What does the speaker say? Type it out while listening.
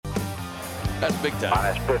That's big time.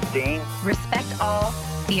 Minus 15. Respect all,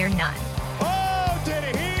 fear none. Oh, did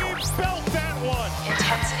he belt that one?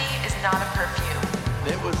 Intensity is not a perfume.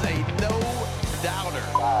 It was a no-doubter.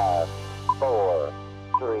 5, 4,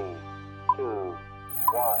 3, 2,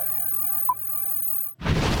 1.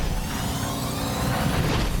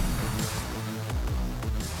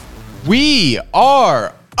 We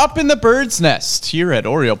are up in the bird's nest here at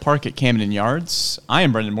Oriole Park at Camden Yards. I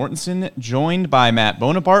am Brendan Mortensen, joined by Matt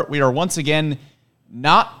Bonaparte. We are once again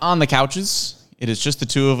not on the couches. It is just the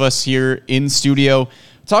two of us here in studio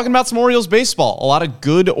talking about some Orioles baseball. A lot of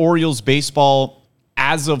good Orioles baseball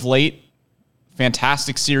as of late.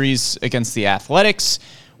 Fantastic series against the Athletics.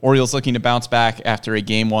 Orioles looking to bounce back after a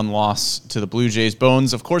Game 1 loss to the Blue Jays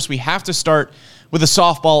Bones. Of course, we have to start with a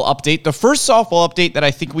softball update. The first softball update that I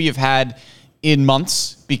think we have had in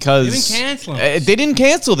months, because they didn't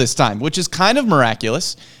cancel this time, which is kind of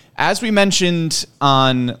miraculous. As we mentioned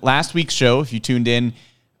on last week's show, if you tuned in,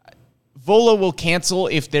 Volo will cancel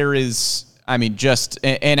if there is, just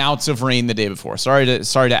an ounce of rain the day before. Sorry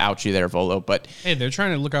to out you there, Volo, but hey, they're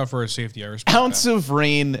trying to look out for our safety. I respect ounce that. of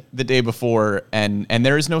rain the day before, and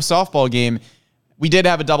there is no softball game. We did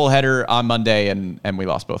have a doubleheader on Monday, and we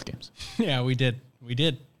lost both games. Yeah, we did.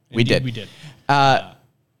 Indeed, we did.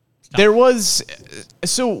 There was,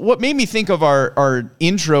 so what made me think of our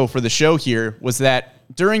intro for the show here was that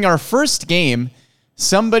during our first game,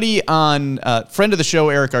 somebody on friend of the show,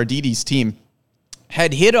 Eric Ardidi's team,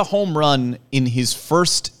 had hit a home run in his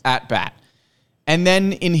first at-bat. And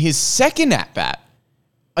then in his second at-bat,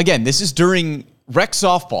 again, this is during rec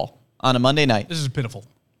softball on a Monday night. This is pitiful.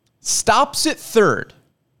 Stops at third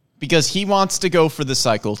because he wants to go for the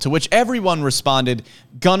cycle, to which everyone responded,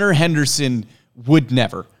 Gunnar Henderson would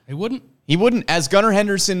never. He wouldn't? He wouldn't, as Gunnar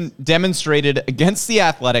Henderson demonstrated against the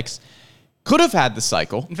Athletics, could have had the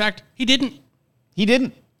cycle. In fact, he didn't. He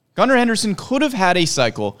didn't. Gunnar Henderson could have had a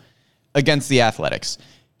cycle against the Athletics.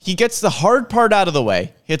 He gets the hard part out of the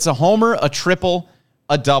way, hits a homer, a triple,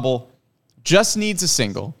 a double, just needs a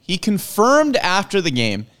single. He confirmed after the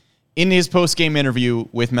game in his post-game interview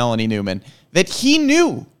with Melanie Newman that he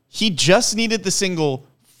knew he just needed the single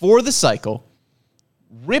for the cycle,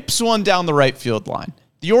 rips one down the right field line.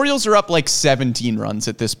 The Orioles are up like 17 runs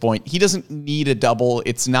at this point. He doesn't need a double.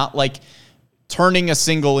 It's not like turning a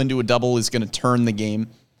single into a double is going to turn the game.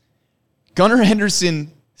 Gunnar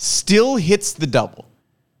Henderson still hits the double,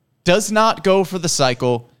 does not go for the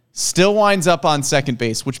cycle, still winds up on second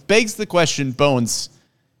base, which begs the question, Bones,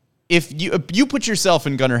 if you put yourself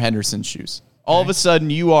in Gunnar Henderson's shoes, all of a sudden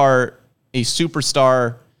you are a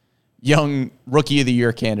superstar, young rookie of the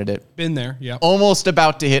year candidate. Been there, yeah. Almost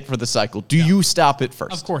about to hit for the cycle. Do you stop it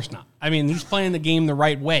first? Of course not. He's playing the game the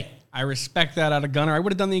right way. I respect that out of Gunnar. I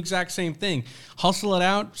would have done the exact same thing. Hustle it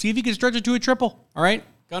out. See if you can stretch it to a triple. All right?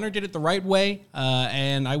 Gunnar did it the right way,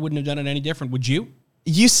 and I wouldn't have done it any different. Would you?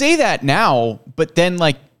 You say that now, but then,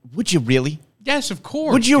 would you really? Yes, of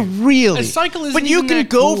course. Would you really? A cycle isn't But you even can that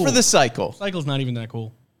go cool. for the cycle. Cycle's not even that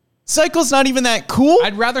cool. Cycle's not even that cool?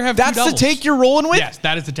 I'd rather have That's two doubles. the take you're rolling with? Yes,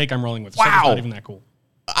 that is the take I'm rolling with. Wow. Cycle's not even that cool.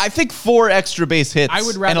 I think 4 extra base hits I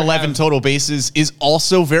would rather and 11 have- total bases is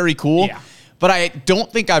also very cool. Yeah. But I don't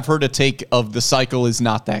think I've heard a take of the cycle is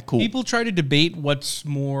not that cool. People try to debate what's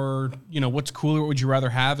more, what's cooler. What would you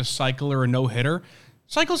rather have, a cycle or a no-hitter?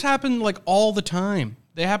 Cycles happen all the time.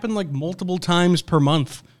 They happen multiple times per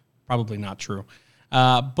month. Probably not true.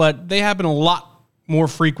 But they happen a lot more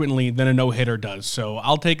frequently than a no-hitter does. So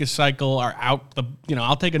I'll take a cycle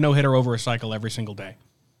I'll take a no-hitter over a cycle every single day.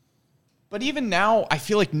 But even now, I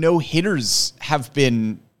feel like no-hitters have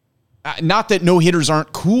been, not that no-hitters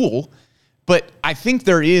aren't cool, but I think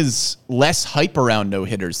there is less hype around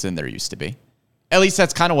no-hitters than there used to be. At least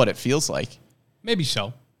that's kind of what it feels like. Maybe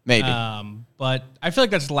so. Maybe. But I feel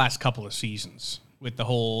like that's the last couple of seasons with the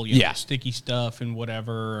whole sticky stuff and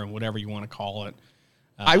whatever you want to call it.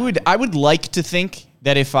 I would like to think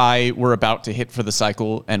that if I were about to hit for the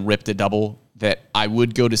cycle and ripped a double, that I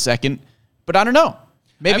would go to second. But I don't know.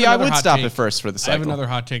 Maybe I would stop at first for the cycle. I have another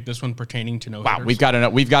hot take. This one pertaining to no-hitters. Wow,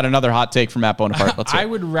 we've got another hot take from Matt Bonaparte. Let's hear it. I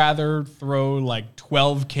would rather throw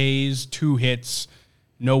 12 Ks, 2 hits,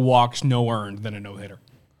 no walks, no earned than a no-hitter.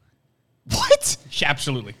 What?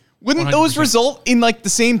 Absolutely. Wouldn't 100%. those result in the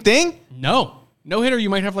same thing? No. No-hitter,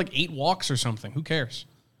 you might have 8 walks or something. Who cares?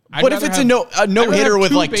 What if it's a no-hitter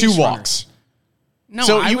with 2 walks? No,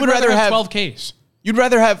 so you would rather have 12 Ks. You'd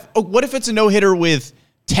rather have, what if it's a no-hitter with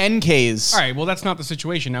 10 Ks? All right, well, that's not the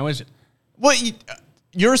situation now, is it? Well,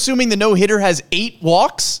 you're assuming the no-hitter has 8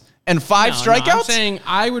 walks and 5 strikeouts? No, I'm saying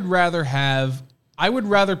I would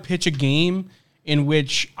rather pitch a game in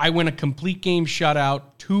which I win a complete game shutout,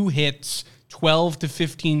 2 hits, 12 to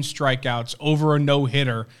 15 strikeouts over a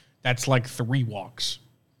no-hitter, that's like 3 walks.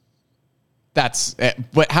 But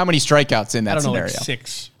how many strikeouts in that I don't know, scenario? like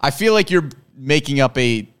 6. I feel like you're making up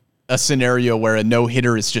a scenario where a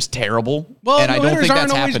no-hitter is just terrible. Well, and I don't think that's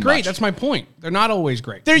aren't always happened great. much. That's my point. They're not always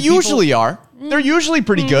great. They usually are. They're usually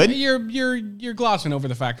pretty good. You're glossing over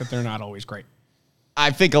the fact that they're not always great.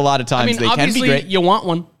 I think a lot of times they can be obviously great. You want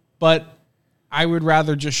one, but I would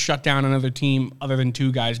rather just shut down another team other than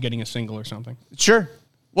 2 guys getting a single or something. Sure.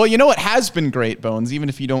 Well, you know what has been great, Bones, even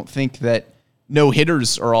if you don't think that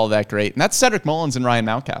no-hitters are all that great, and that's Cedric Mullins and Ryan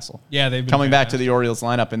Mountcastle. Yeah, they've been coming back to fantastic. the Orioles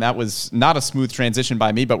lineup, and that was not a smooth transition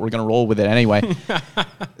by me, but we're going to roll with it anyway.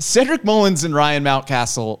 Cedric Mullins and Ryan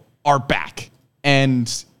Mountcastle are back,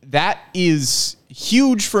 and that is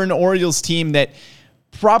huge for an Orioles team that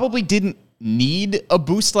probably didn't need a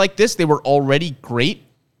boost like this. They were already great,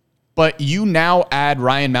 but you now add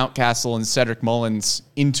Ryan Mountcastle and Cedric Mullins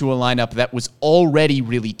into a lineup that was already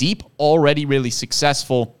really deep, already really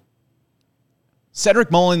successful.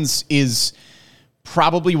 Cedric Mullins is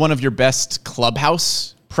probably one of your best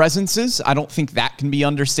clubhouse presences. I don't think that can be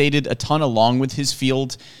understated a ton, along with his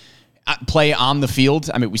play on the field.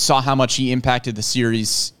 I mean, we saw how much he impacted the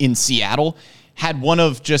series in Seattle. Had one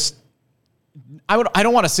of just, I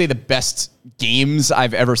don't want to say the best games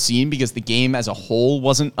I've ever seen, because the game as a whole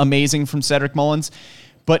wasn't amazing from Cedric Mullins,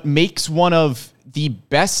 but makes one of the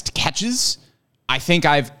best catches I think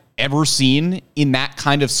I've ever seen in that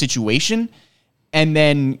kind of situation. And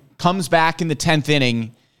then comes back in the 10th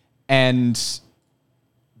inning and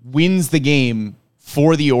wins the game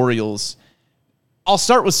for the Orioles. I'll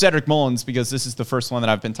start with Cedric Mullins because this is the first one that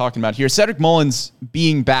I've been talking about here. Cedric Mullins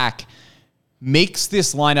being back makes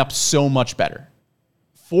this lineup so much better.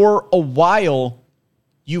 For a while,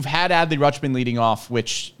 you've had Adley Rutschman leading off,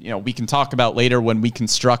 which we can talk about later when we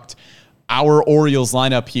construct our Orioles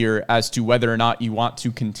lineup here as to whether or not you want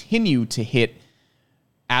to continue to hit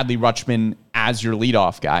Adley Rutschman as your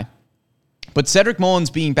leadoff guy. But Cedric Mullins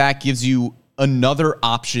being back gives you another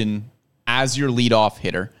option as your leadoff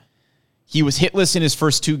hitter. He was hitless in his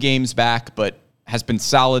first 2 games back, but has been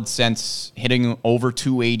solid since, hitting over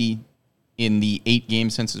 280 in the 8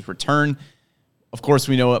 games since his return. Of course,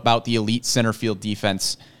 we know about the elite center field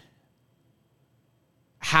defense.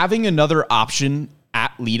 Having another option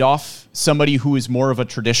at leadoff, somebody who is more of a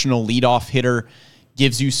traditional leadoff hitter,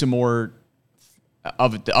 gives you some more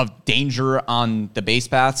of danger on the base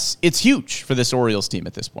paths. It's huge for this Orioles team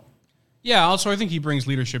at this point. Yeah, also I think he brings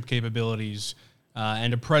leadership capabilities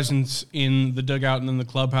and a presence in the dugout and in the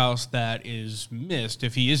clubhouse that is missed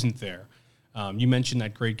if he isn't there. You mentioned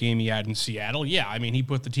that great game he had in Seattle. Yeah, I mean, he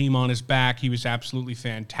put the team on his back. He was absolutely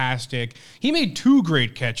fantastic. He made 2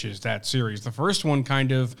 great catches that series. The first one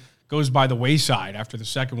kind of goes by the wayside after the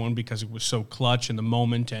second one because it was so clutch in the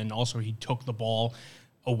moment, and also he took the ball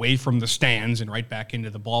away from the stands and right back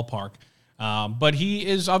into the ballpark. But he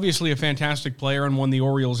is obviously a fantastic player and one the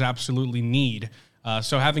Orioles absolutely need.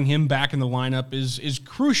 So having him back in the lineup is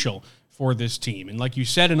crucial for this team. And like you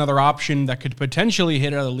said, another option that could potentially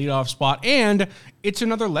hit at a leadoff spot, and it's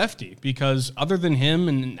another lefty, because other than him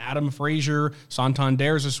and Adam Frazier,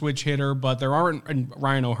 Santander's a switch hitter, but there aren't, and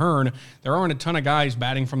Ryan O'Hearn, there aren't a ton of guys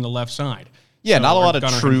batting from the left side. Yeah, So, not a lot of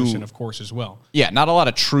Gunnar true, Henderson, of course, as well. Yeah, not a lot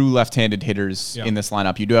of true left-handed hitters in this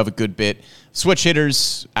lineup. You do have a good bit switch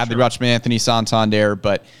hitters, Adley Rutschman, Anthony Santander,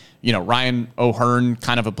 but Ryan O'Hearn,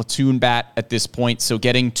 kind of a platoon bat at this point. So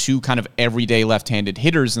getting 2 kind of everyday left-handed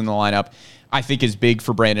hitters in the lineup, I think, is big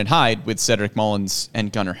for Brandon Hyde with Cedric Mullins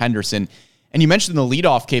and Gunnar Henderson. And you mentioned the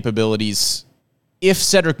leadoff capabilities. If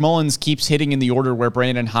Cedric Mullins keeps hitting in the order where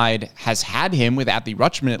Brandon Hyde has had him with Adley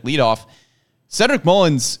Rutschman at leadoff, Cedric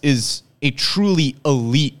Mullins is a truly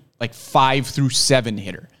elite, like 5 through 7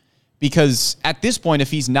 hitter. Because at this point,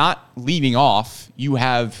 if he's not leading off, you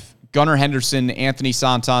have Gunnar Henderson, Anthony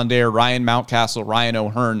Santander, Ryan Mountcastle, Ryan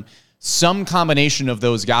O'Hearn. Some combination of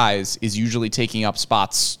those guys is usually taking up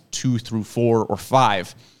spots 2 through 4 or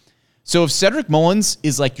 5. So if Cedric Mullins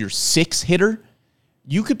is like your 6 hitter,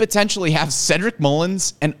 you could potentially have Cedric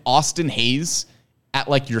Mullins and Austin Hayes at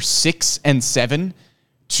like your 6 and 7.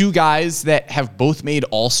 2 guys that have both made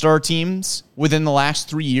all-star teams within the last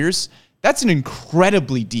 3 years. That's an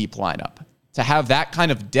incredibly deep lineup to have that kind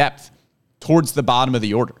of depth towards the bottom of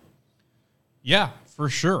the order. Yeah, for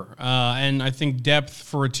sure. And I think depth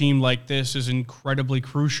for a team like this is incredibly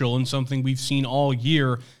crucial, and something we've seen all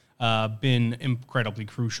year been incredibly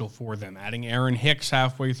crucial for them. Adding Aaron Hicks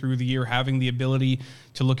halfway through the year, having the ability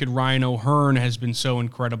to look at Ryan O'Hearn has been so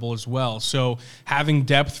incredible as well. So having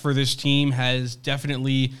depth for this team has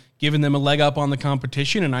definitely given them a leg up on the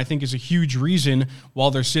competition, and I think is a huge reason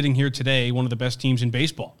while they're sitting here today, one of the best teams in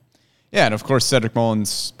baseball. Yeah, and of course, Cedric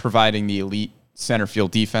Mullins providing the elite center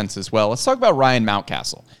field defense as well. Let's talk about Ryan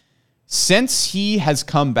Mountcastle. Since he has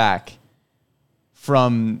come back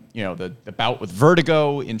from, the bout with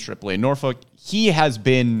vertigo in AAA Norfolk, he has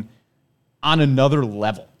been on another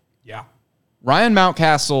level. Yeah. Ryan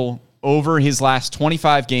Mountcastle, over his last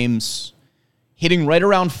 25 games, hitting right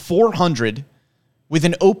around 400 with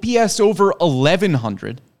an OPS over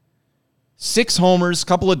 1,100. 6 homers,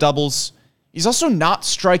 couple of doubles. He's also not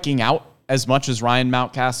striking out as much as Ryan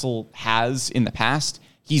Mountcastle has in the past.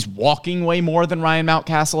 He's walking way more than Ryan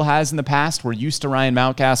Mountcastle has in the past. We're used to Ryan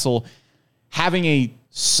Mountcastle having a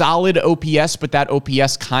solid OPS, but that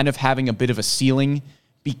OPS kind of having a bit of a ceiling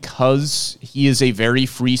because he is a very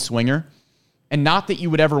free swinger. And not that you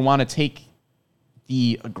would ever want to take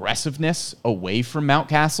the aggressiveness away from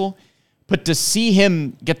Mountcastle, but to see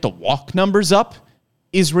him get the walk numbers up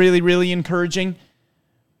is really, really encouraging.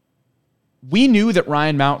 We knew that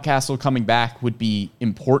Ryan Mountcastle coming back would be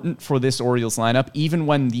important for this Orioles lineup, even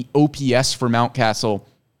when the OPS for Mountcastle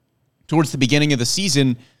towards the beginning of the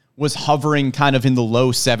season was hovering kind of in the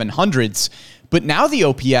low 700s. But now the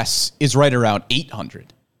OPS is right around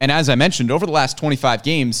 800. And as I mentioned, over the last 25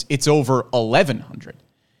 games, it's over 1,100.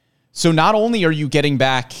 So not only are you getting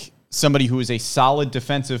back somebody who is a solid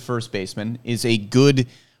defensive first baseman, is a good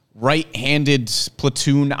right-handed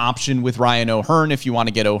platoon option with Ryan O'Hearn if you want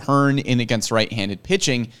to get O'Hearn in against right-handed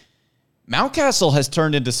pitching, Mountcastle has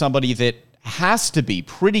turned into somebody that has to be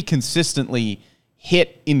pretty consistently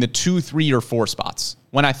hit in the 2, 3, or 4 spots.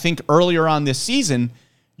 When I think earlier on this season,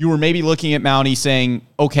 you were maybe looking at Mountie saying,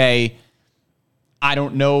 okay, I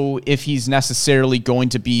don't know if he's necessarily going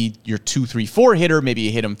to be your 2, 3, 4 hitter. Maybe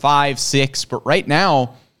you hit him 5, 6. But right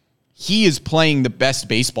now, he is playing the best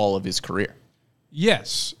baseball of his career.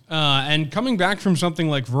 Yes. And coming back from something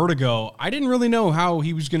like vertigo, I didn't really know how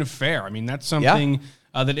he was going to fare. I mean, that's something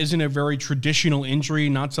that isn't a very traditional injury,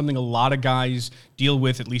 not something a lot of guys deal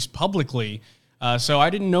with, at least publicly. So I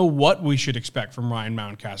didn't know what we should expect from Ryan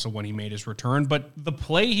Mountcastle when he made his return. But the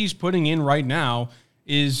play he's putting in right now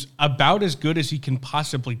is about as good as he can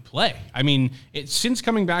possibly play. I mean, since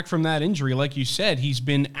coming back from that injury, like you said, he's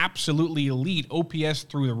been absolutely elite. OPS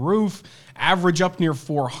through the roof, average up near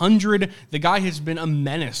 400. The guy has been a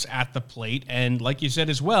menace at the plate. And like you said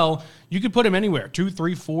as well, you could put him anywhere. 2,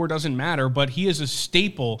 3, 4, doesn't matter. But he is a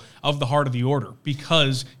staple of the heart of the order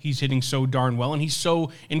because he's hitting so darn well. And he's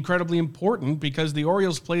so incredibly important because the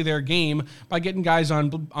Orioles play their game by getting guys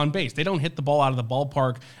on base. They don't hit the ball out of the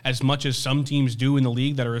ballpark as much as some teams do in the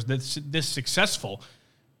league that are this successful.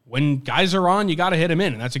 When guys are on, you got to hit them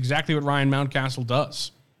in. And that's exactly what Ryan Mountcastle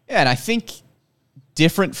does. Yeah, and I think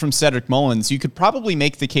different from Cedric Mullins, you could probably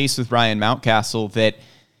make the case with Ryan Mountcastle that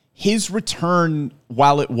his return,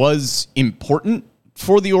 while it was important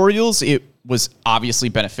for the Orioles, it was obviously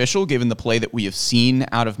beneficial given the play that we have seen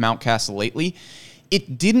out of Mountcastle lately.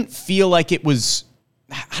 It didn't feel like it was,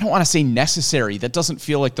 I don't want to say necessary. That doesn't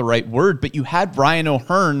feel like the right word, but you had Ryan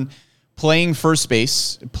O'Hearn playing first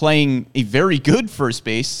base, playing a very good first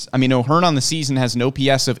base. I mean, O'Hearn on the season has an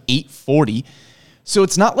OPS of 840. So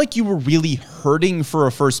it's not like you were really hurting for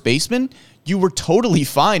a first baseman. You were totally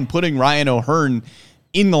fine putting Ryan O'Hearn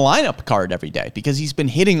in the lineup card every day because he's been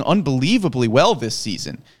hitting unbelievably well this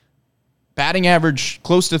season. Batting average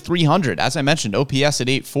close to 300. As I mentioned, OPS at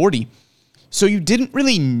 840. So you didn't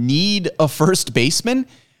really need a first baseman,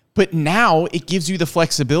 but now it gives you the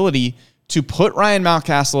flexibility to put Ryan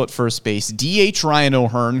Mountcastle at first base, DH Ryan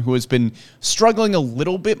O'Hearn, who has been struggling a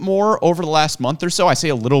little bit more over the last month or so. I say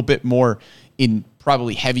a little bit more in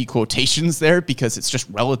probably heavy quotations there because it's just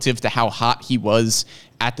relative to how hot he was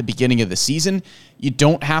at the beginning of the season. You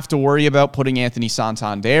don't have to worry about putting Anthony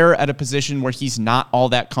Santander at a position where he's not all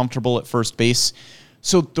that comfortable at first base.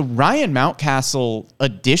 So the Ryan Mountcastle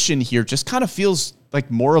addition here just kind of feels like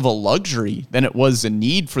more of a luxury than it was a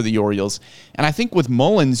need for the Orioles. And I think with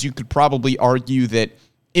Mullins, you could probably argue that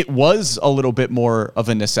it was a little bit more of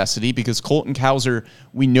a necessity because Colton Cowser,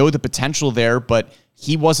 we know the potential there, but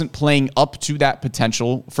he wasn't playing up to that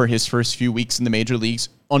potential for his first few weeks in the major leagues.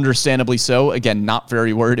 Understandably so. Again, not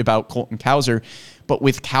very worried about Colton Cowser. But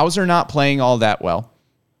with Cowser not playing all that well,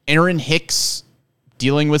 Aaron Hicks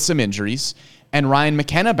dealing with some injuries, and Ryan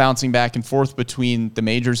McKenna bouncing back and forth between the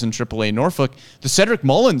majors and AAA Norfolk, the Cedric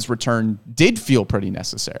Mullins return did feel pretty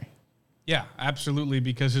necessary. Yeah, absolutely,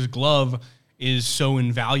 because his glove is so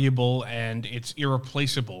invaluable and it's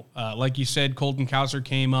irreplaceable. Like you said, Colton Cowser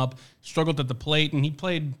came up, struggled at the plate, and he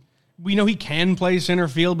played. We know he can play center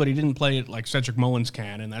field, but he didn't play it like Cedric Mullins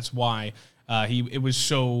can, and that's why it was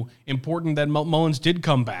so important that Mullins did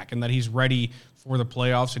come back and that he's ready for the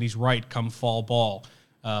playoffs and he's right come fall ball.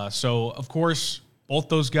 So, of course, both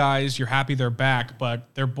those guys, you're happy they're back, but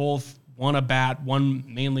they're both one a bat, one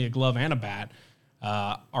mainly a glove and a bat,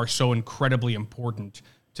 are so incredibly important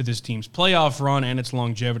to this team's playoff run and its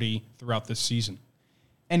longevity throughout this season.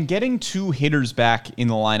 And getting two hitters back in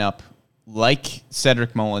the lineup like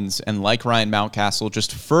Cedric Mullins and like Ryan Mountcastle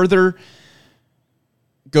just further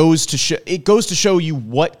goes to show you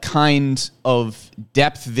what kind of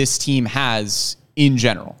depth this team has in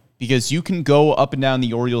general. Because you can go up and down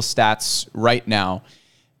the Orioles stats right now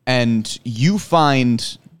and you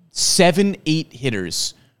find 7-8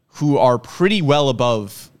 hitters who are pretty well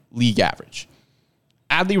above league average.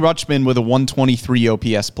 Adley Rutschman with a 123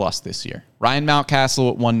 OPS plus this year. Ryan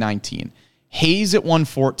Mountcastle at 119. Hayes at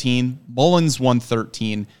 114. Mullins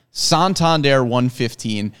 113. Santander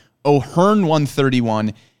 115. O'Hearn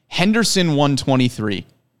 131. Henderson 123.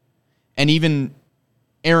 And even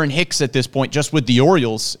Aaron Hicks at this point, just with the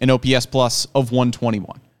Orioles, an OPS plus of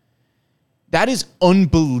 121. That is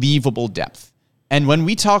unbelievable depth. And when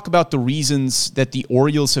we talk about the reasons that the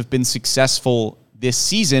Orioles have been successful this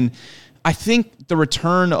season, I think the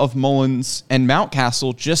return of Mullins and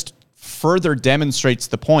Mountcastle just further demonstrates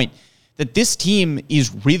the point that this team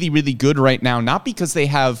is really, really good right now, not because they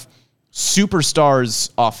have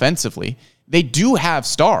superstars offensively. They do have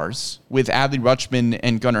stars with Adley Rutschman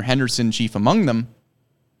and Gunnar Henderson chief among them.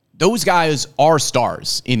 Those guys are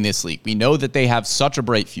stars in this league. We know that they have such a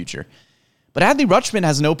bright future. But Adley Rutschman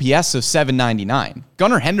has an OPS of 799.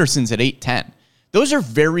 Gunnar Henderson's at 810. Those are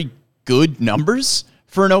very good numbers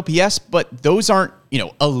for an OPS, but those aren't,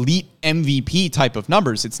 elite MVP type of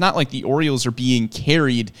numbers. It's not like the Orioles are being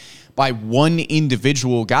carried by one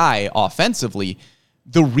individual guy offensively.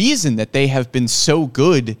 The reason that they have been so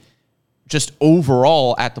good just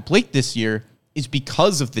overall at the plate this year is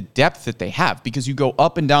because of the depth that they have, because you go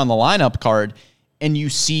up and down the lineup card and you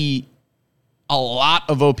see a lot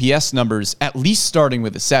of OPS numbers, at least starting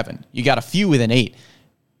with a 7. You got a few with an 8.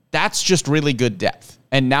 That's just really good depth.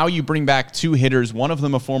 And now you bring back two hitters, one of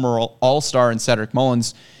them a former All-Star in Cedric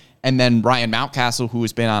Mullins, and then Ryan Mountcastle, who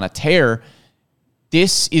has been on a tear.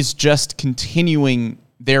 This is just continuing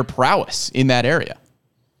their prowess in that area.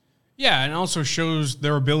 Yeah, and also shows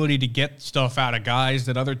their ability to get stuff out of guys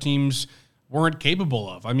that other teams weren't capable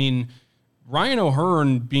of. I mean, Ryan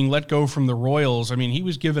O'Hearn being let go from the Royals, he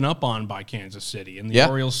was given up on by Kansas City. And the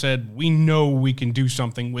Orioles said, we know we can do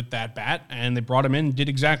something with that bat. And they brought him in and did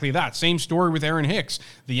exactly that. Same story with Aaron Hicks.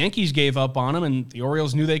 The Yankees gave up on him, and the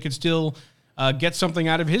Orioles knew they could still get something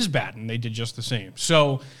out of his bat, and they did just the same.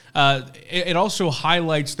 So it also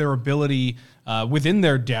highlights their ability within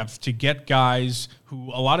their depth to get guys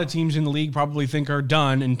who a lot of teams in the league probably think are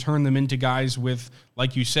done and turn them into guys with,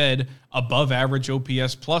 like you said, above average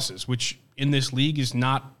OPS pluses, which in this league is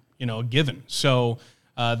not, a given. So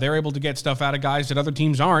they're able to get stuff out of guys that other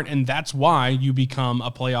teams aren't, and that's why you become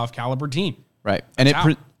a playoff caliber team. Right. And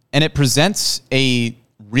it presents a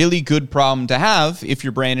really good problem to have if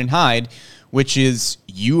you're Brandon Hyde, which is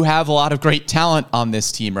you have a lot of great talent on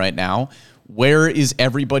this team right now. Where is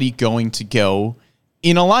everybody going to go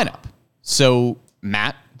in a lineup? So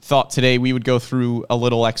Matt thought today we would go through a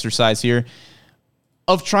little exercise here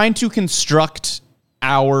of trying to construct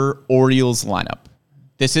our Orioles lineup.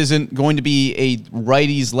 This isn't going to be a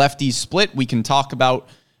righties-lefties split. We can talk about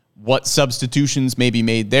what substitutions may be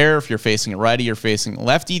made there if you're facing a righty or facing a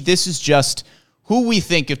lefty. This is just who we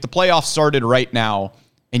think, if the playoffs started right now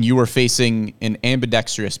and you were facing an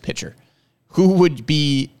ambidextrous pitcher, who would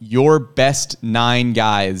be your best 9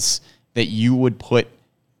 guys that you would put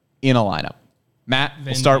in a lineup? Matt,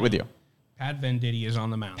 we'll start with you. Pat Venditti is on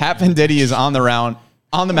the mound. Pat Venditti is on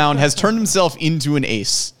the mound, has turned himself into an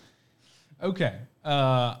ace. Okay.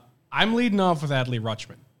 I'm leading off with Adley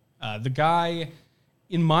Rutschman. The guy,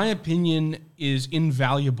 in my opinion, is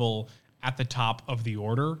invaluable at the top of the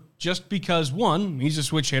order just because, one, he's a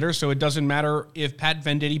switch hitter, so it doesn't matter if Pat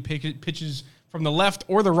Venditti pitches from the left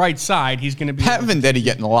or the right side, he's going to be... Pat Venditti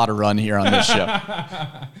getting a lot of run here on this show.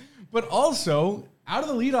 But also, out of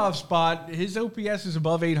the leadoff spot, his OPS is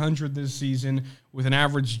above 800 this season with an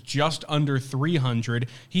average just under 300.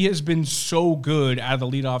 He has been so good out of the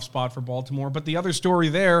leadoff spot for Baltimore. But the other story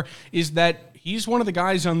there is that he's one of the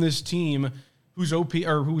guys on this team whose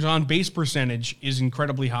whose on base percentage is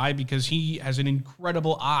incredibly high because he has an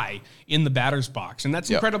incredible eye in the batter's box. And that's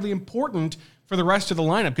incredibly important for the rest of the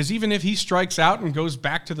lineup, because even if he strikes out and goes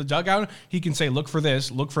back to the dugout, he can say, look for this,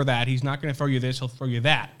 look for that. He's not going to throw you this, he'll throw you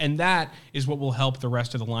that. And that is what will help the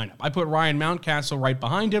rest of the lineup. I put Ryan Mountcastle right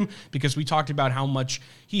behind him because we talked about how much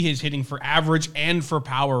he is hitting for average and for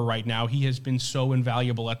power right now. He has been so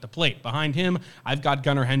invaluable at the plate. Behind him, I've got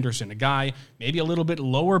Gunnar Henderson, a guy maybe a little bit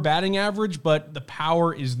lower batting average, but the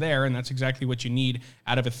power is there, and that's exactly what you need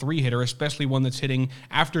out of a 3-hitter, especially one that's hitting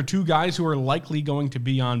after 2 guys who are likely going to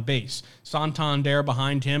be on base. Santander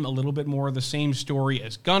behind him, a little bit more of the same story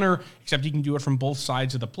as Gunnar, except he can do it from both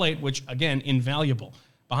sides of the plate, which, again, invaluable.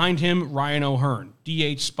 Behind him, Ryan O'Hearn,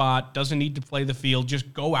 DH spot, doesn't need to play the field,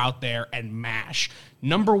 just go out there and mash.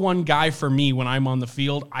 Number 1 guy for me when I'm on the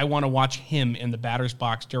field, I want to watch him in the batter's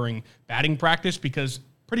box during batting practice because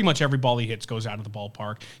pretty much every ball he hits goes out of the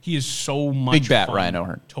ballpark. He is so much Big bat, fun Ryan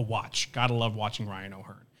O'Hearn. to watch. Gotta love watching Ryan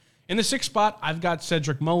O'Hearn. In the 6th spot, I've got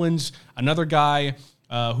Cedric Mullins, another guy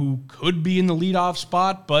who could be in the leadoff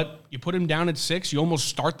spot, but you put him down at 6, you almost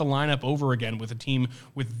start the lineup over again with a team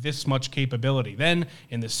with this much capability. Then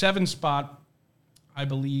in the 7th spot, I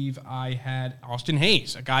believe I had Austin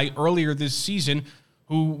Hayes, a guy earlier this season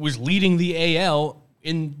who was leading the AL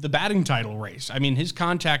in the batting title race. I mean, his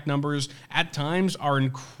contact numbers at times are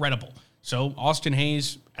incredible. So Austin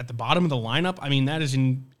Hayes at the bottom of the lineup, I mean, that is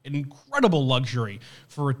an incredible luxury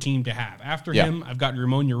for a team to have. After him, I've got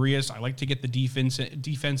Ramon Urias. I like to get the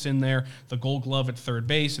defense in there, the Gold Glove at third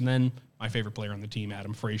base, and then my favorite player on the team,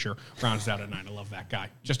 Adam Frazier, rounds out at 9. I love that guy.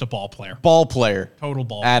 Just a ball player. Ball player. Total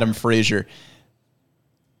ball Adam player. Frazier.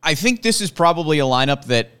 I think this is probably a lineup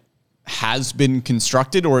that has been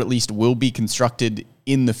constructed, or at least will be constructed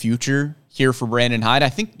in the future here for Brandon Hyde. I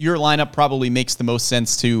think your lineup probably makes the most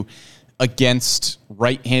sense to against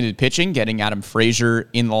right-handed pitching, getting Adam Frazier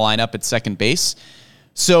in the lineup at second base.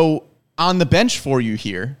 So on the bench for you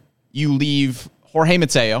here, you leave Jorge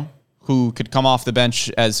Mateo, who could come off the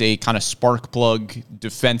bench as a kind of spark plug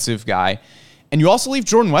defensive guy. And you also leave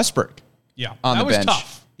Jordan Westberg. Yeah, on that the was bench.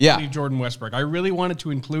 tough. Yeah. To leave Jordan Westberg. I really wanted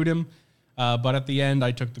to include him, but at the end,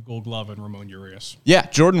 I took the Gold Glove and Ramon Urias. Yeah,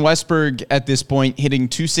 Jordan Westberg at this point hitting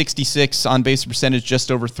 266 on base percentage,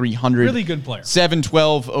 just over 300. Really good player.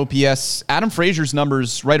 712 OPS. Adam Frazier's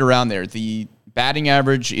numbers right around there. The batting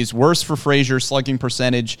average is worse for Frazier. Slugging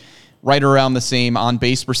percentage right around the same. On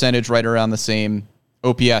base percentage right around the same.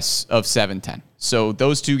 OPS of 710. So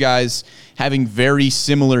those two guys having very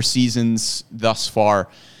similar seasons thus far.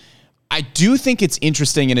 I do think it's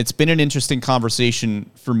interesting, and it's been an interesting conversation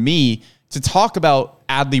for me to talk about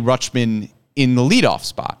Adley Rutschman in the leadoff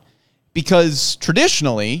spot. Because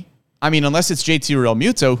traditionally, I mean, unless it's JT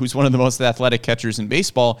Realmuto, who's one of the most athletic catchers in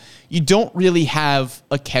baseball, you don't really have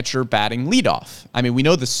a catcher batting leadoff. I mean, we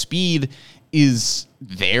know the speed is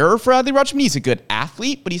there for Adley Rutschman. He's a good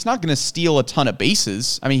athlete, but he's not going to steal a ton of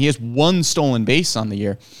bases. I mean, he has 1 stolen base on the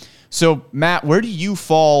year. So, Matt, where do you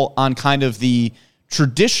fall on kind of the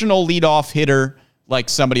traditional leadoff hitter, like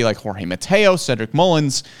somebody like Jorge Mateo, Cedric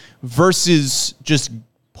Mullins, versus just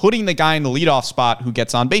putting the guy in the leadoff spot who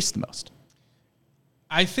gets on base the most?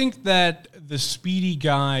 I think that the speedy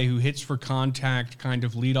guy who hits for contact kind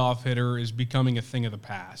of leadoff hitter is becoming a thing of the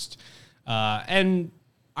past. And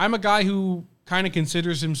I'm a guy who kind of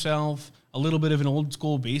considers himself a little bit of an old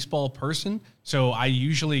school baseball person, so I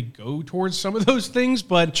usually go towards some of those things.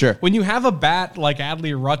 But Sure. When you have a bat like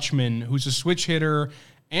Adley Rutschman, who's a switch hitter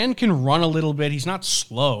and can run a little bit, he's not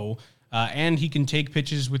slow, and he can take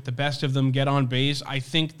pitches with the best of them, get on base, I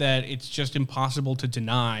think that it's just impossible to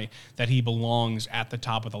deny that he belongs at the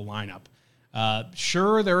top of the lineup.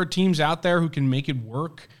 Sure, there are teams out there who can make it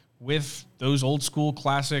work with those old school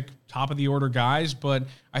classic top of the order guys, but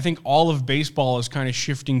I think all of baseball is kind of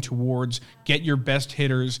shifting towards get your best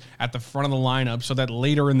hitters at the front of the lineup so that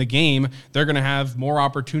later in the game, they're going to have more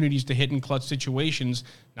opportunities to hit in clutch situations,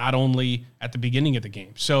 not only at the beginning of the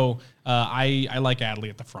game. So I like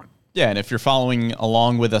Adley at the front. Yeah, and if you're following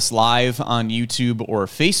along with us live on YouTube or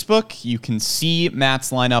Facebook, you can see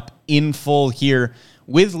Matt's lineup in full here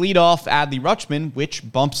with leadoff Adley Rutschman, which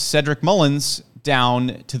bumps Cedric Mullins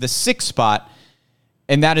down to the 6th spot.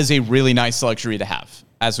 And that is a really nice luxury to have,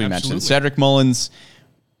 as we mentioned. Cedric Mullins,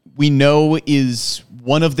 we know, is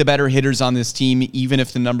one of the better hitters on this team, even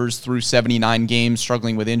if the numbers through 79 games,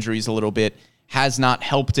 struggling with injuries a little bit, has not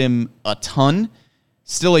helped him a ton.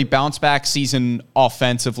 Still a bounce-back season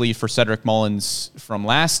offensively for Cedric Mullins from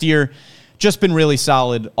last year. Just been really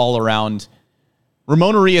solid all around.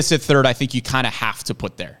 Ramon Urias at third, I think you kind of have to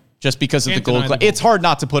put there, just because of the Gold Glove. It's hard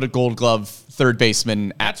not to put a Gold Glove third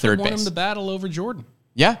baseman at third base. That's what won him the battle over Jordan.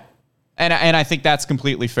 Yeah, and I think that's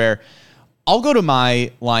completely fair. I'll go to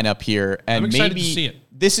my lineup here, and I'm excited maybe to see it.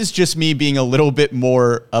 this is just me being a little bit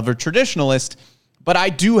more of a traditionalist, but I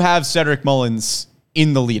do have Cedric Mullins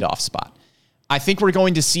in the leadoff spot. I think we're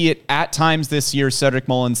going to see it at times this year, Cedric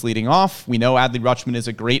Mullins leading off. We know Adley Rutschman is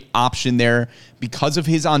a great option there because of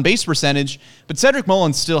his on-base percentage, but Cedric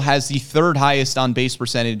Mullins still has the third highest on-base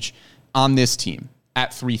percentage on this team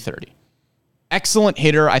at .330. Excellent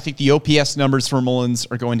hitter. I think the OPS numbers for Mullins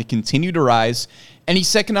are going to continue to rise, and he's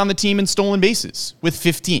second on the team in stolen bases with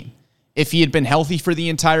 15. If he had been healthy for the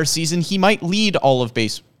entire season, he might lead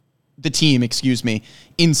the team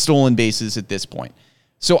in stolen bases at this point.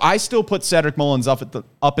 So I still put Cedric Mullins up at the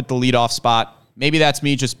leadoff spot. Maybe that's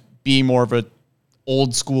me just being more of a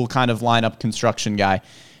old school kind of lineup construction guy.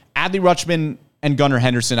 Adley Rutschman and Gunnar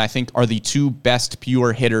Henderson, I think, are the two best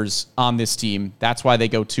pure hitters on this team. That's why they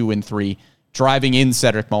go 2 and 3, driving in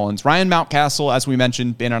Cedric Mullins. Ryan Mountcastle, as we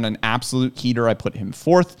mentioned, been on an absolute heater. I put him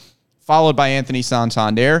 4th, followed by Anthony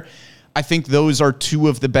Santander. I think those are two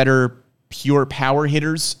of the better pure power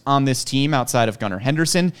hitters on this team outside of Gunnar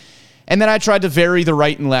Henderson. And then I tried to vary the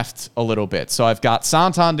right and left a little bit. So I've got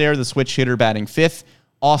Santander, the switch hitter, batting 5th.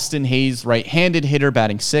 Austin Hayes, right-handed hitter,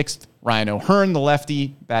 batting 6th. Ryan O'Hearn, the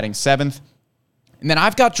lefty, batting 7th. And then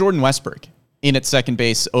I've got Jordan Westberg in at second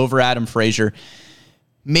base over Adam Frazier.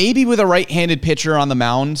 Maybe with a right-handed pitcher on the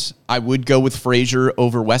mound, I would go with Frazier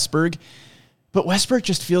over Westberg. But Westberg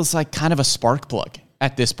just feels like kind of a spark plug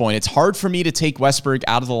at this point. It's hard for me to take Westberg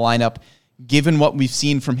out of the lineup, given what we've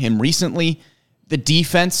seen from him recently. The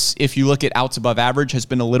defense, if you look at outs above average, has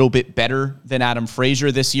been a little bit better than Adam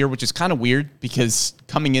Frazier this year, which is kind of weird because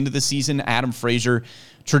coming into the season, Adam Frazier,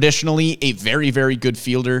 traditionally a very, very good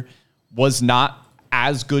fielder, was not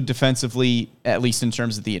as good defensively, at least in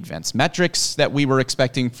terms of the advanced metrics that we were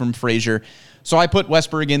expecting from Frazier. So I put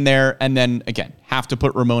Westberg in there, and then, again, have to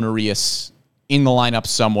put Ramon Urias in the lineup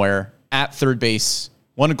somewhere at third base.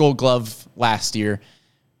 Won a Gold Glove last year.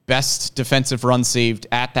 Best defensive run saved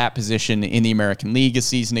at that position in the American League a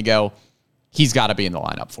season ago. He's got to be in the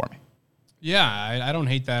lineup for me. Yeah, I don't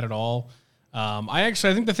hate that at all. I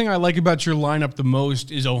think the thing I like about your lineup the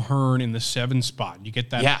most is O'Hearn in the 7 spot. You get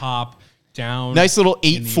that pop down. Nice little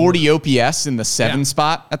 840 OPS in the 7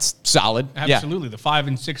 spot. That's solid. Absolutely. The 5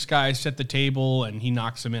 and 6 guys set the table, and he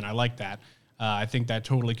knocks them in. I like that. I think that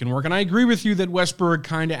totally can work. And I agree with you that Westberg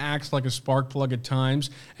kind of acts like a spark plug at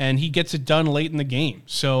times, and he gets it done late in the game.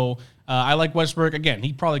 So I like Westberg. Again,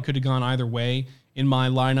 he probably could have gone either way in my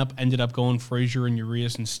lineup, ended up going Frazier and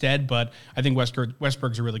Urias instead, but I think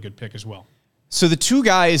Westberg's a really good pick as well. So the two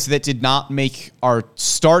guys that did not make our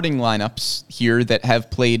starting lineups here that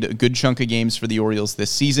have played a good chunk of games for the Orioles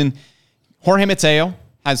this season, Jorge Mateo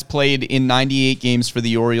has played in 98 games for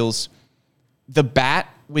the Orioles. The bat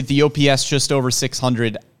with the OPS just over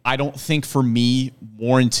 600, I don't think for me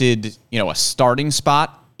warranted, a starting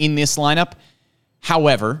spot in this lineup.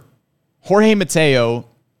 However, Jorge Mateo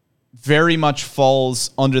very much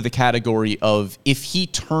falls under the category of if he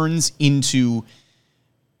turns into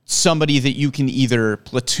somebody that you can either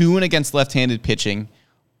platoon against left-handed pitching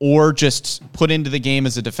or just put into the game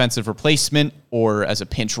as a defensive replacement or as a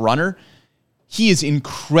pinch runner, he is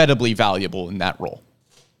incredibly valuable in that role.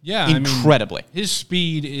 Yeah, incredibly. His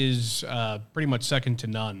speed is pretty much second to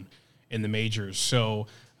none in the majors. So,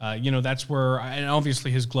 that's where, and obviously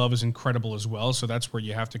his glove is incredible as well. So that's where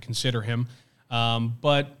you have to consider him.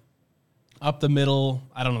 But up the middle,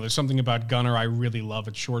 I don't know. There's something about Gunnar I really love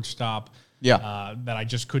at shortstop. Yeah. That I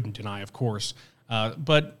just couldn't deny, of course.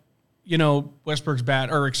 But Westberg's bat,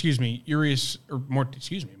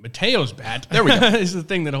 Mateo's bat. There we go. Is the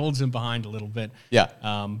thing that holds him behind a little bit. Yeah.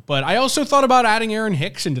 But I also thought about adding Aaron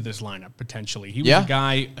Hicks into this lineup potentially. He was a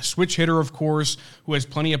guy, a switch hitter, of course, who has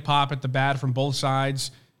plenty of pop at the bat from both sides.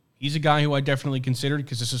 He's a guy who I definitely considered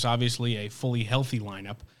because this is obviously a fully healthy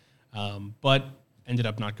lineup. But ended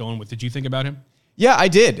up not going with. Did you think about him? Yeah, I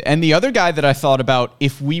did. And the other guy that I thought about,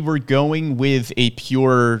 if we were going with a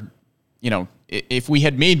pure, if we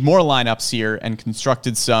had made more lineups here and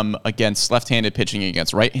constructed some against left-handed pitching,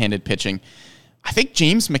 against right-handed pitching, I think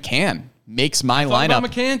James McCann makes my lineup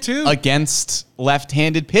McCann too. Against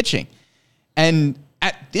left-handed pitching. And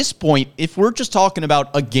at this point, if we're just talking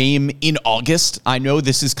about a game in August, I know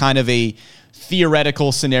this is kind of a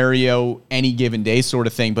theoretical scenario, any given day sort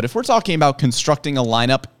of thing, but if we're talking about constructing a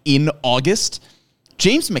lineup in August,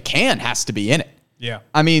 James McCann has to be in it. Yeah.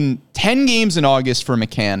 10 games in August for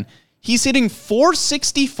McCann. He's hitting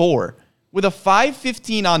 .464 with a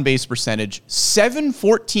 .515 on-base percentage,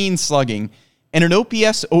 .714 slugging, and an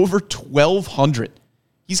OPS over 1,200.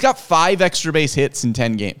 He's got 5 extra base hits in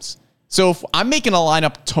 10 games. So if I'm making a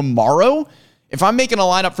lineup tomorrow, if I'm making a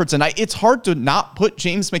lineup for tonight, it's hard to not put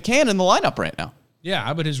James McCann in the lineup right now. Yeah,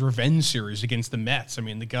 how about his revenge series against the Mets? I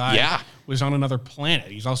mean, the guy was on another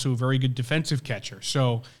planet. He's also a very good defensive catcher.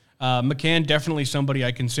 So McCann, definitely somebody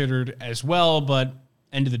I considered as well, but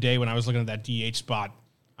end of the day, when I was looking at that DH spot,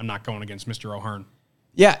 I'm not going against Mr. O'Hearn.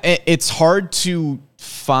 Yeah, it's hard to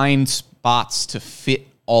find spots to fit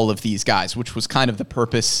all of these guys, which was kind of the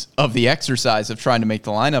purpose of the exercise of trying to make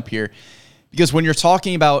the lineup here. Because when you're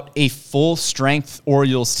talking about a full-strength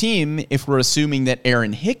Orioles team, if we're assuming that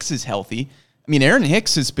Aaron Hicks is healthy, I mean, Aaron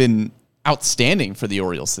Hicks has been outstanding for the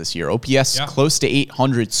Orioles this year. OPS close to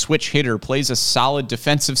 800, switch hitter, plays a solid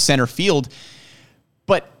defensive center field.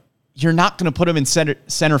 But you're not going to put him in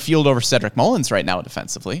center field over Cedric Mullins right now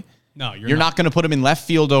defensively. No, you're not going to put him in left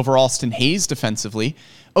field over Austin Hayes defensively.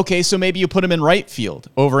 Okay, so maybe you put him in right field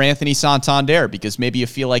over Anthony Santander because maybe you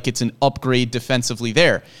feel like it's an upgrade defensively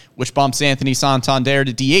there, which bumps Anthony Santander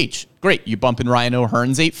to DH. Great. You bump in Ryan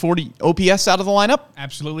O'Hearn's 840 OPS out of the lineup?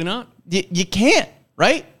 Absolutely not. You can't,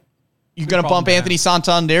 right? You're going to bump Anthony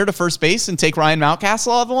Santander to first base and take Ryan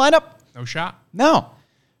Mountcastle out of the lineup? No shot. No.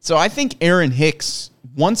 So I think Aaron Hicks,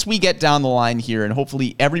 once we get down the line here and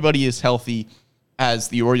hopefully everybody is healthy as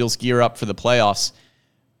the Orioles gear up for the playoffs,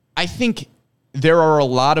 I think there are a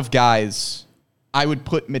lot of guys. I would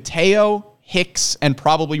put Mateo, Hicks, and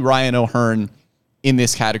probably Ryan O'Hearn in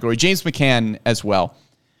this category. James McCann as well.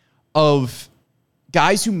 Of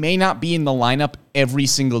guys who may not be in the lineup every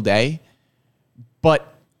single day,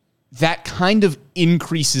 but that kind of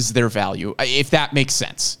increases their value, if that makes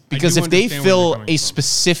sense. Because if they fill a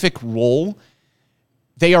specific role,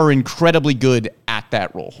 they are incredibly good at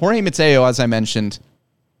that role. Jorge Mateo, as I mentioned,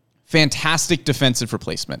 fantastic defensive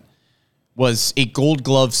replacement. Was a Gold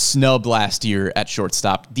Glove snub last year at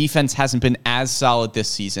shortstop. Defense hasn't been as solid this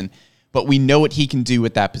season, but we know what he can do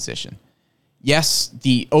at that position. Yes,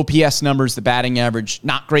 the OPS numbers, the batting average,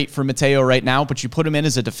 not great for Mateo right now, but you put him in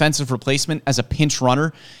as a defensive replacement, as a pinch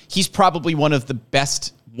runner, he's probably one of the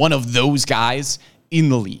best, one of those guys in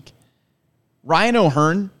the league. Ryan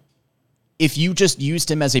O'Hearn, if you just used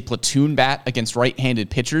him as a platoon bat against right-handed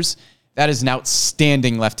pitchers, that is an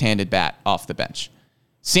outstanding left-handed bat off the bench.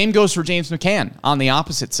 Same goes for James McCann on the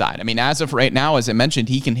opposite side. I mean, as of right now, as I mentioned,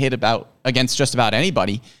 he can hit against just about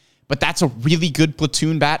anybody, but that's a really good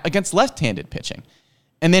platoon bat against left-handed pitching.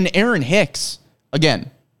 And then Aaron Hicks,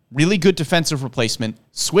 again, really good defensive replacement,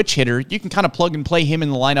 switch hitter. You can kind of plug and play him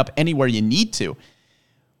in the lineup anywhere you need to.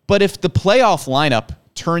 But if the playoff lineup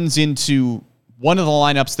turns into one of the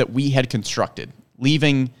lineups that we had constructed,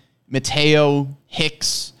 leaving Mateo,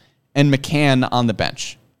 Hicks, and McCann on the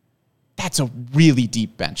bench, that's a really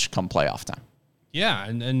deep bench come playoff time. Yeah,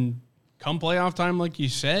 and come playoff time, like you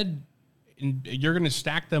said, you're going to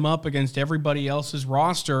stack them up against everybody else's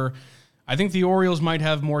roster. I think the Orioles might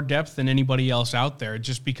have more depth than anybody else out there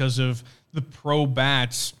just because of the pro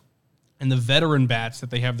bats and the veteran bats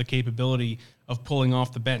that they have the capability of pulling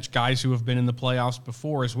off the bench. Guys who have been in the playoffs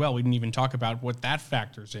before as well. We didn't even talk about what that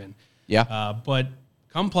factors in. Yeah. But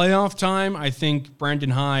come playoff time, I think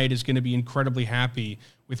Brandon Hyde is going to be incredibly happy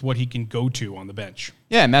with what he can go to on the bench.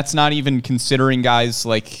 Yeah, and that's not even considering guys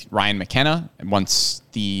like Ryan McKenna. And once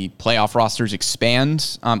the playoff rosters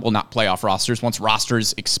expand, not playoff rosters, once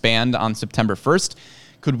rosters expand on September 1st,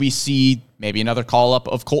 could we see maybe another call-up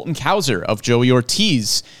of Colton Cowser, of Joey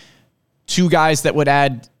Ortiz, two guys that would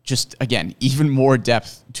add just, again, even more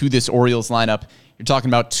depth to this Orioles lineup. You're talking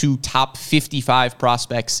about two top 55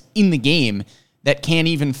 prospects in the game that can't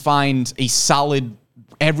even find a solid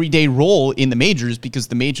everyday role in the majors because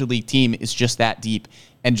the major league team is just that deep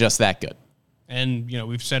and just that good. And,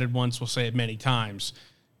 we've said it once, we'll say it many times.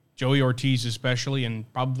 Joey Ortiz especially,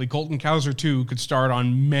 and probably Colton Cowser too, could start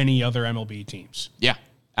on many other MLB teams. Yeah,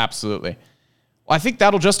 absolutely. Well, I think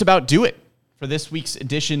that'll just about do it for this week's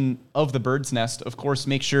edition of The Bird's Nest. Of course,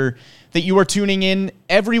 make sure that you are tuning in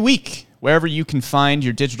every week, wherever you can find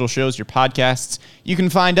your digital shows, your podcasts. You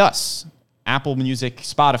can find us. Apple Music,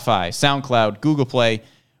 Spotify, SoundCloud, Google Play,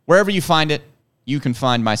 wherever you find it, you can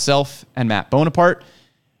find myself and Matt Bonaparte.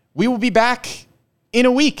 We will be back in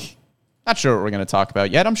a week. Not sure what we're going to talk about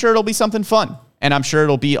yet. I'm sure it'll be something fun, and I'm sure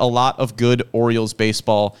it'll be a lot of good Orioles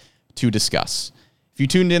baseball to discuss. If you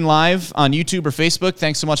tuned in live on YouTube or Facebook,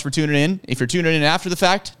 thanks so much for tuning in. If you're tuning in after the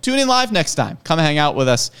fact, tune in live next time. Come hang out with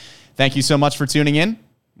us. Thank you so much for tuning in.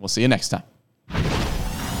 We'll see you next time.